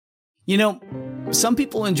You know, some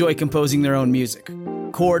people enjoy composing their own music,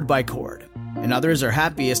 chord by chord, and others are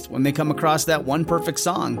happiest when they come across that one perfect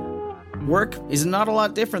song. Work is not a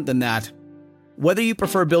lot different than that. Whether you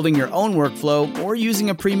prefer building your own workflow or using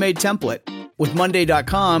a pre-made template, with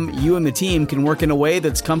Monday.com, you and the team can work in a way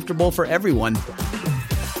that's comfortable for everyone.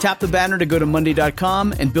 Tap the banner to go to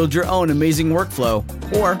Monday.com and build your own amazing workflow,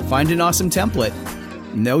 or find an awesome template.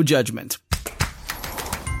 No judgment.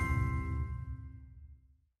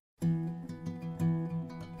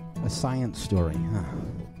 A science story, huh?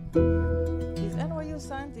 These NYU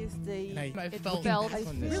scientists, I felt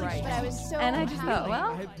right. I was so And I just thought,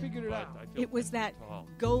 well, I had figured it out. It was that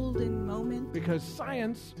golden moment. Because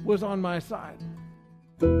science was on my side.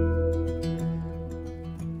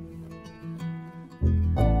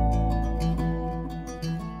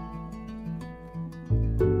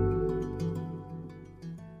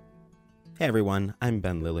 Hey everyone, I'm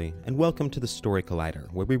Ben Lilly, and welcome to the Story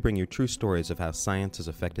Collider, where we bring you true stories of how science has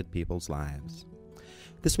affected people's lives.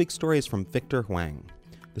 This week's story is from Victor Hwang.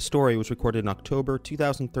 The story was recorded in October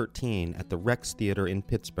 2013 at the Rex Theater in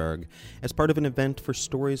Pittsburgh as part of an event for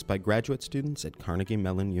stories by graduate students at Carnegie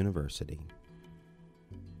Mellon University.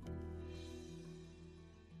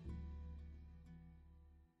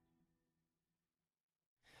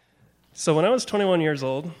 So when I was 21 years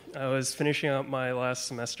old, I was finishing up my last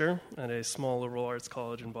semester at a small liberal arts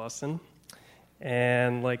college in Boston.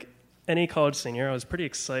 And like any college senior, I was pretty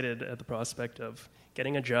excited at the prospect of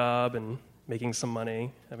getting a job and making some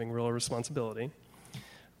money, having real responsibility.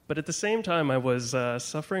 But at the same time, I was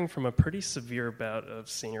suffering from a pretty severe bout of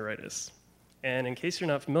senioritis. And in case you're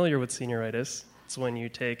not familiar with senioritis, it's when you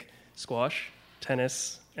take squash,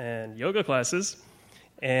 tennis, and yoga classes,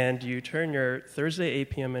 and you turn your Thursday 8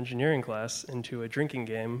 p.m. engineering class into a drinking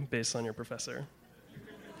game based on your professor.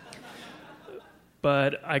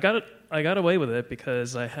 But I got away with it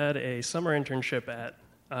because I had a summer internship at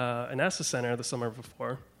a NASA center the summer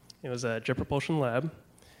before. It was at Jet Propulsion Lab,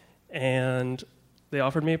 and they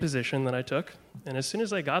offered me a position that I took. And as soon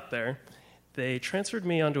as I got there, they transferred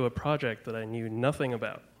me onto a project that I knew nothing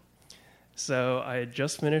about. So I had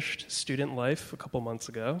just finished student life a couple months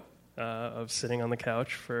ago, of sitting on the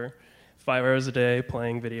couch for 5 hours a day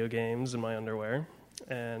playing video games in my underwear.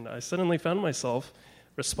 And I suddenly found myself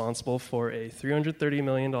responsible for a $330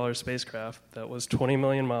 million spacecraft that was 20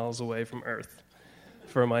 million miles away from Earth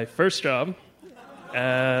for my first job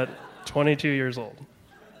at 22 years old.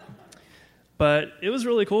 But it was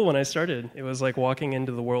really cool when I started. It was like walking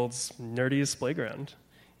into the world's nerdiest playground.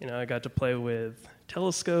 You know, I got to play with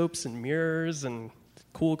telescopes and mirrors and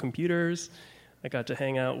cool computers. I got to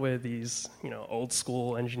hang out with these, old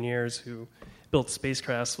school engineers who built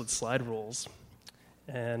spacecrafts with slide rules.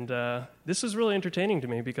 And this was really entertaining to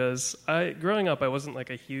me because growing up, I wasn't like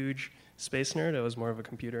a huge space nerd. I was more of a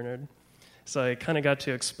computer nerd. So I kind of got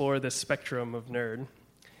to explore this spectrum of nerd.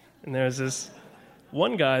 And there's this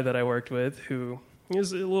one guy that I worked with he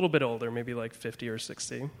was a little bit older, maybe like 50 or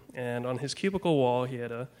 60. And on his cubicle wall, he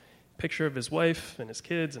had a picture of his wife and his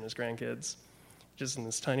kids and his grandkids, just in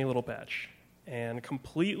this tiny little patch. And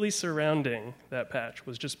completely surrounding that patch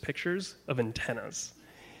was just pictures of antennas,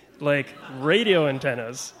 like radio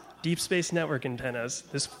antennas, deep space network antennas,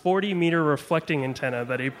 this 40-meter reflecting antenna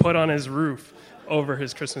that he put on his roof over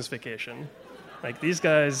his Christmas vacation. Like, these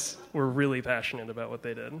guys were really passionate about what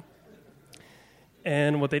they did.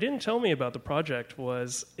 And what they didn't tell me about the project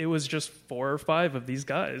was it was just 4 or 5 of these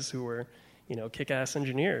guys who were, kick-ass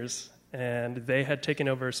engineers. And they had taken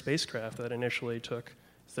over a spacecraft that initially took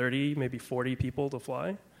 30, maybe 40 people to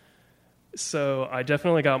fly. So I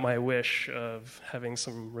definitely got my wish of having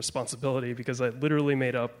some responsibility because I literally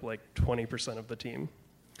made up like 20% of the team.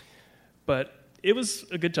 But it was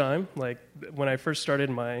a good time. Like, when I first started,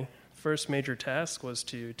 my first major task was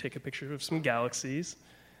to take a picture of some galaxies.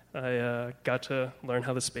 I got to learn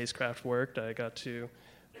how the spacecraft worked. I got to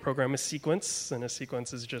program a sequence, and a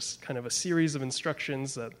sequence is just kind of a series of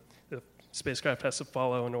instructions that the spacecraft has to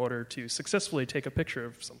follow in order to successfully take a picture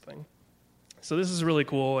of something. So this is really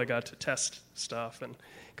cool. I got to test stuff and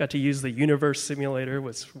got to use the universe simulator,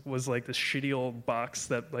 which was like this shitty old box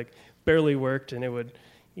that like barely worked, and it would,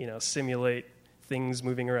 simulate things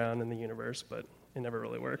moving around in the universe, but it never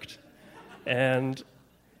really worked. And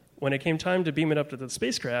when it came time to beam it up to the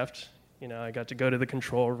spacecraft, I got to go to the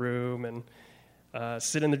control room and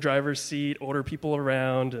sit in the driver's seat, order people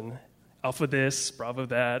around, and Alpha this, Bravo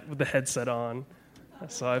that, with the headset on.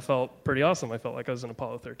 So I felt pretty awesome. I felt like I was in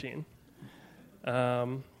Apollo 13.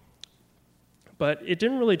 But it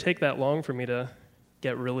didn't really take that long for me to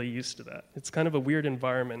get really used to that. It's kind of a weird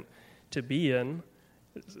environment to be in.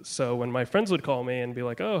 So when my friends would call me and be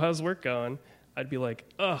like, oh, how's work going? I'd be like,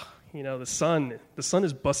 ugh, the sun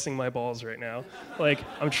is busting my balls right now. Like,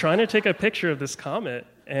 I'm trying to take a picture of this comet,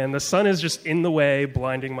 and the sun is just in the way,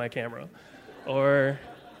 blinding my camera. Or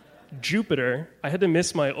Jupiter, I had to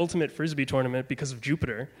miss my ultimate Frisbee tournament because of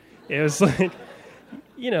Jupiter. It was like,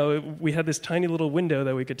 we had this tiny little window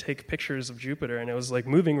that we could take pictures of Jupiter, and it was like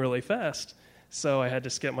moving really fast. So I had to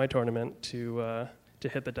skip my tournament to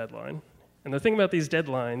hit the deadline. And the thing about these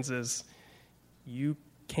deadlines is you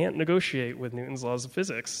can't negotiate with Newton's laws of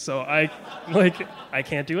physics. So I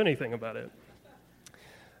can't do anything about it.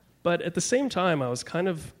 But at the same time, I was kind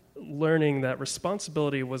of learning that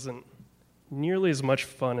responsibility wasn't nearly as much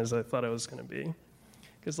fun as I thought it was going to be.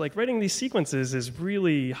 Because writing these sequences is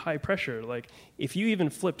really high pressure. Like, if you even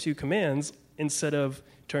flip two commands, instead of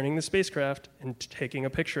turning the spacecraft and taking a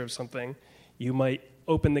picture of something, you might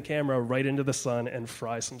open the camera right into the sun and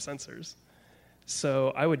fry some sensors.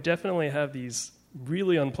 So I would definitely have these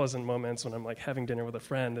really unpleasant moments when I'm having dinner with a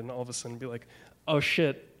friend and all of a sudden be like, oh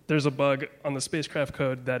shit, there's a bug on the spacecraft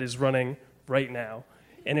code that is running right now.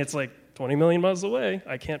 And it's 20 million miles away.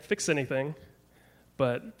 I can't fix anything.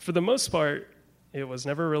 But for the most part, it was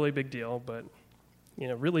never a really big deal, but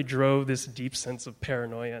really drove this deep sense of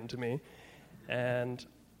paranoia into me. And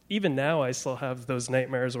even now, I still have those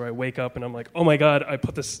nightmares where I wake up and I'm like, oh my God, I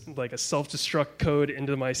put this a self-destruct code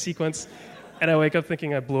into my sequence, and I wake up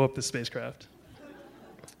thinking I blew up the spacecraft.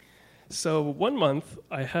 So 1 month,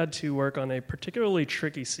 I had to work on a particularly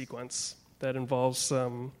tricky sequence that involves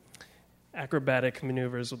some acrobatic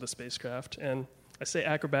maneuvers with the spacecraft. And I say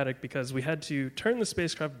acrobatic because we had to turn the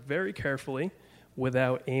spacecraft very carefully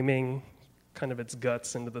without aiming kind of its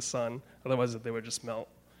guts into the sun. Otherwise, they would just melt.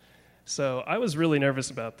 So I was really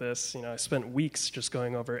nervous about this. I spent weeks just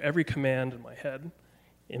going over every command in my head,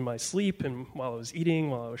 in my sleep, and while I was eating,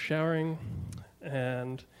 while I was showering.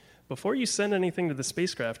 And before you send anything to the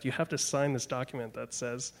spacecraft, you have to sign this document that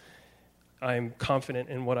says, I'm confident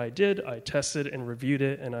in what I did, I tested and reviewed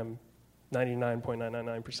it, and I'm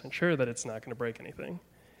 99.999% sure that it's not going to break anything.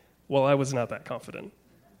 Well, I was not that confident.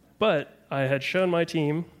 But I had shown my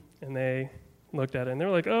team, and they looked at it, and they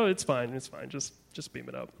were like, oh, it's fine, just beam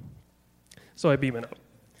it up. So I beam it up.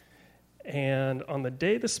 And on the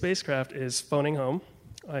day the spacecraft is phoning home,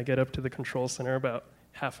 I get up to the control center about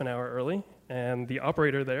half an hour early, and the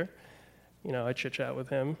operator there, I chit-chat with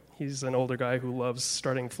him. He's an older guy who loves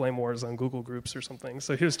starting flame wars on Google Groups or something.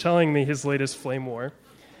 So he was telling me his latest flame war.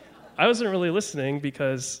 I wasn't really listening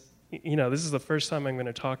because, this is the first time I'm going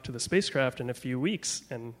to talk to the spacecraft in a few weeks,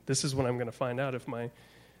 and this is when I'm going to find out if my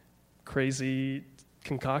crazy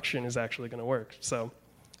concoction is actually going to work. So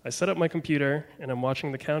I set up my computer, and I'm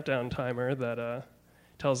watching the countdown timer that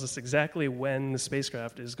tells us exactly when the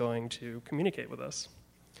spacecraft is going to communicate with us.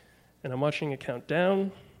 And I'm watching it count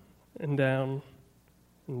down and down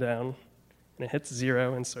and down, and it hits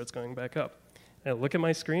 0 and starts going back up. And I look at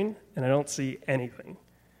my screen, and I don't see anything.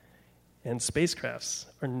 And spacecrafts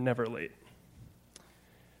are never late.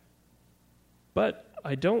 But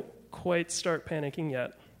I don't quite start panicking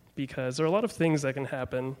yet, because there are a lot of things that can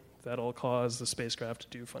happen that'll cause the spacecraft to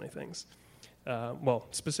do funny things.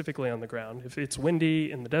 Specifically on the ground. If it's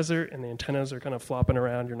windy in the desert and the antennas are kind of flopping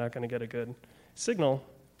around, you're not going to get a good signal.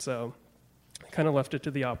 So I kind of left it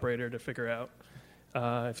to the operator to figure out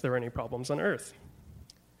if there were any problems on Earth.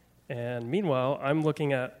 And meanwhile, I'm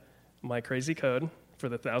looking at my crazy code for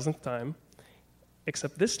the 1,000th time,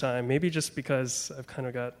 except this time, maybe just because I've kind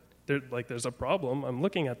of got, there's a problem, I'm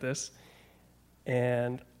looking at this,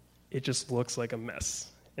 and it just looks like a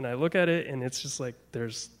mess. And I look at it, and it's just I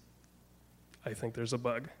think there's a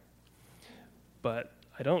bug. But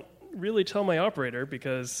I don't really tell my operator,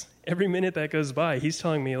 because every minute that goes by, he's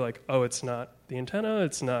telling me, oh, it's not the antenna,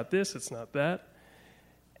 it's not this, it's not that.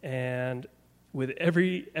 And with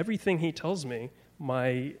everything he tells me,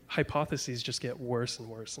 my hypotheses just get worse and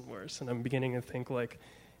worse and worse. And I'm beginning to think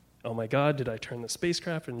oh my God, did I turn the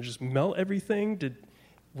spacecraft and just melt everything?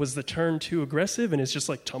 Was the turn too aggressive and it's just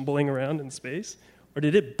tumbling around in space? Or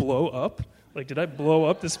did it blow up? Did I blow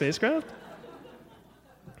up the spacecraft?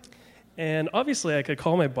 And obviously I could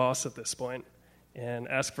call my boss at this point and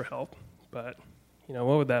ask for help. But, what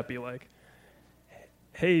would that be like?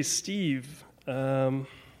 Hey, Steve, I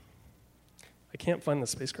can't find the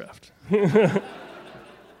spacecraft.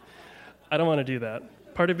 I don't want to do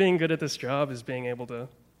that. Part of being good at this job is being able to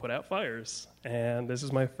put out fires. And this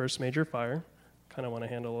is my first major fire. Kind of want to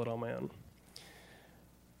handle it on my own.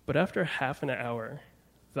 But after half an hour,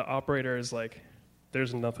 the operator is like,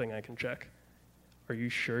 there's nothing I can check. Are you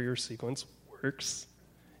sure your sequence works?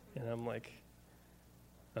 And I'm like,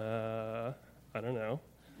 I don't know.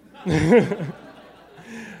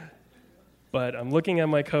 But I'm looking at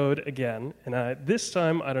my code again, and this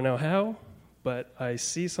time, I don't know how, but I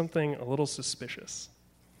see something a little suspicious.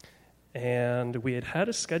 And we had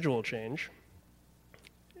a schedule change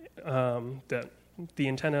that the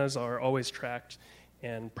antennas are always tracked,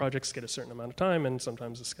 and projects get a certain amount of time, and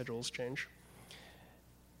sometimes the schedules change.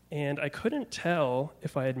 And I couldn't tell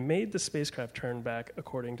if I had made the spacecraft turn back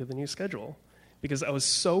according to the new schedule, because I was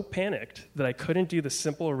so panicked that I couldn't do the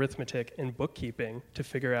simple arithmetic and bookkeeping to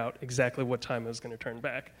figure out exactly what time I was going to turn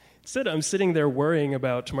back. Instead, I'm sitting there worrying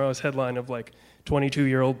about tomorrow's headline of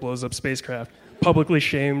 22-year-old blows up spacecraft, publicly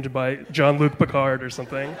shamed by Jean-Luc Picard or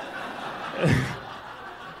something.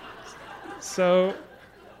 So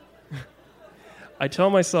I tell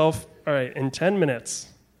myself, all right, in 10 minutes,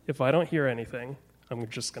 if I don't hear anything, I'm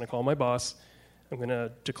just going to call my boss. I'm going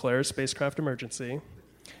to declare a spacecraft emergency.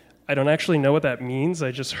 I don't actually know what that means.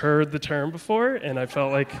 I just heard the term before, and I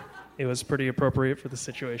felt like it was pretty appropriate for the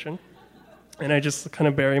situation. And I just kind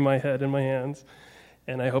of bury my head in my hands,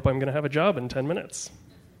 and I hope I'm going to have a job in 10 minutes.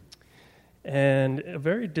 And a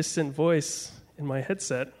very distant voice in my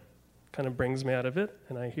headset kind of brings me out of it,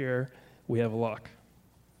 and I hear, "We have a lock."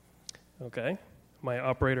 Okay. My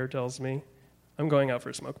operator tells me, "I'm going out for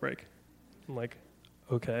a smoke break." I'm like,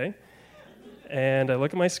 okay. And I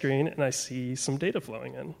look at my screen, and I see some data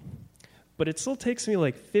flowing in. But it still takes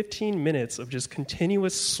me 15 minutes of just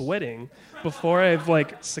continuous sweating before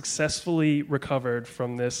I've successfully recovered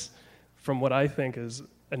from what I think is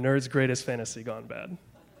a nerd's greatest fantasy gone bad.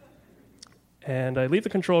 And I leave the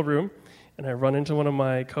control room, and I run into one of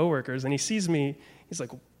my coworkers, and he sees me. He's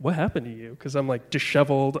like, "What happened to you?" Because I'm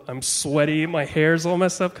disheveled, I'm sweaty, my hair's all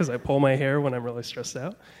messed up because I pull my hair when I'm really stressed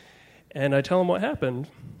out. And I tell him what happened.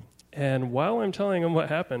 And while I'm telling him what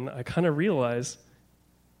happened, I kind of realize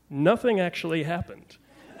nothing actually happened.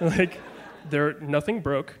 Nothing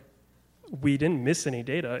broke. We didn't miss any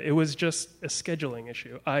data. It was just a scheduling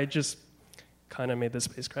issue. I just kind of made the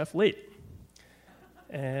spacecraft late.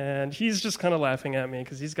 And he's just kind of laughing at me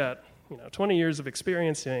because he's got 20 years of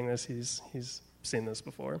experience doing this. He's seen this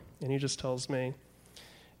before. And he just tells me,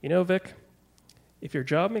 "Vic, if your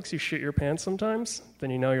job makes you shit your pants sometimes, then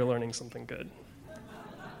you're learning something good."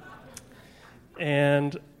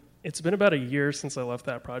 And it's been about a year since I left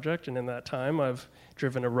that project, and in that time, I've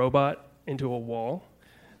driven a robot into a wall.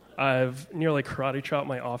 I've nearly karate chopped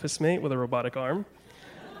my office mate with a robotic arm,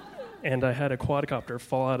 and I had a quadcopter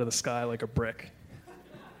fall out of the sky like a brick.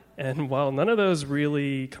 And while none of those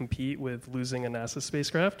really compete with losing a NASA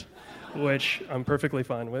spacecraft, which I'm perfectly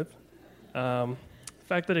fine with, the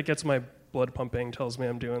fact that it gets my blood pumping tells me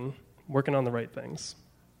I'm working on the right things.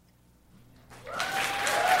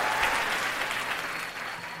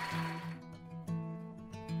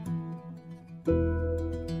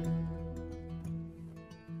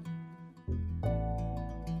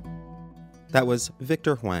 That was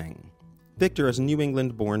Victor Hwang. Victor is a New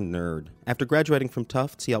England-born nerd. After graduating from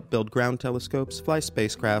Tufts, he helped build ground telescopes, fly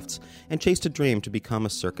spacecrafts, and chased a dream to become a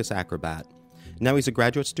circus acrobat. Now he's a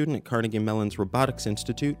graduate student at Carnegie Mellon's Robotics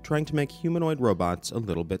Institute, trying to make humanoid robots a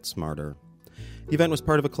little bit smarter. The event was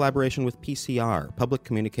part of a collaboration with PCR, Public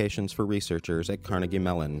Communications for Researchers at Carnegie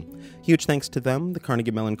Mellon. Huge thanks to them, the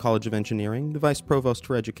Carnegie Mellon College of Engineering, the Vice Provost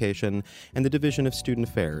for Education, and the Division of Student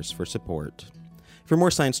Affairs for support. For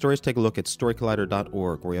more science stories, take a look at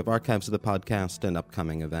storycollider.org, where we have archives of the podcast and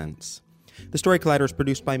upcoming events. The Story Collider is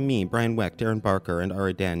produced by me, Brian Wecht, Aaron Barker, and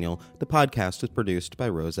Ari Daniel. The podcast is produced by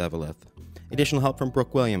Rose Eveleth. Additional help from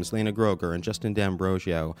Brooke Williams, Lena Groger, and Justin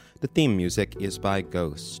D'Ambrosio. The theme music is by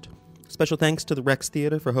Ghost. Special thanks to the Rex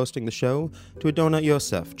Theater for hosting the show, to Adona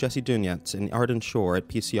Yosef, Jesse Dunyetz, and Arden Shore at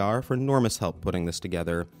PCR for enormous help putting this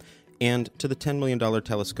together, and to the $10 million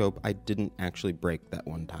telescope I didn't actually break that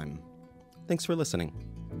one time. Thanks for listening.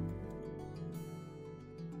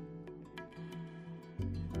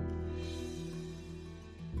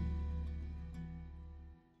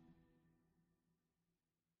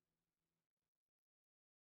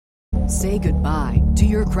 Say goodbye to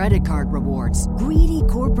your credit card rewards. Greedy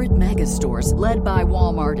corporate mega stores, led by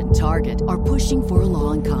Walmart and Target, are pushing for a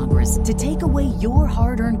law in Congress to take away your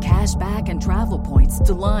hard-earned cash back and travel points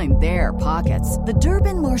to line their pockets. The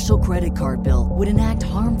Durbin-Marshall credit card bill would enact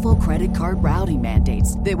harmful credit card routing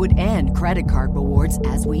mandates that would end credit card rewards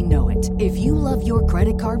as we know it. If you love your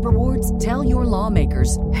credit card rewards, tell your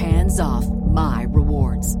lawmakers, hands off my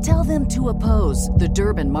rewards. Tell them to oppose the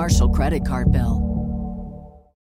Durbin-Marshall credit card bill.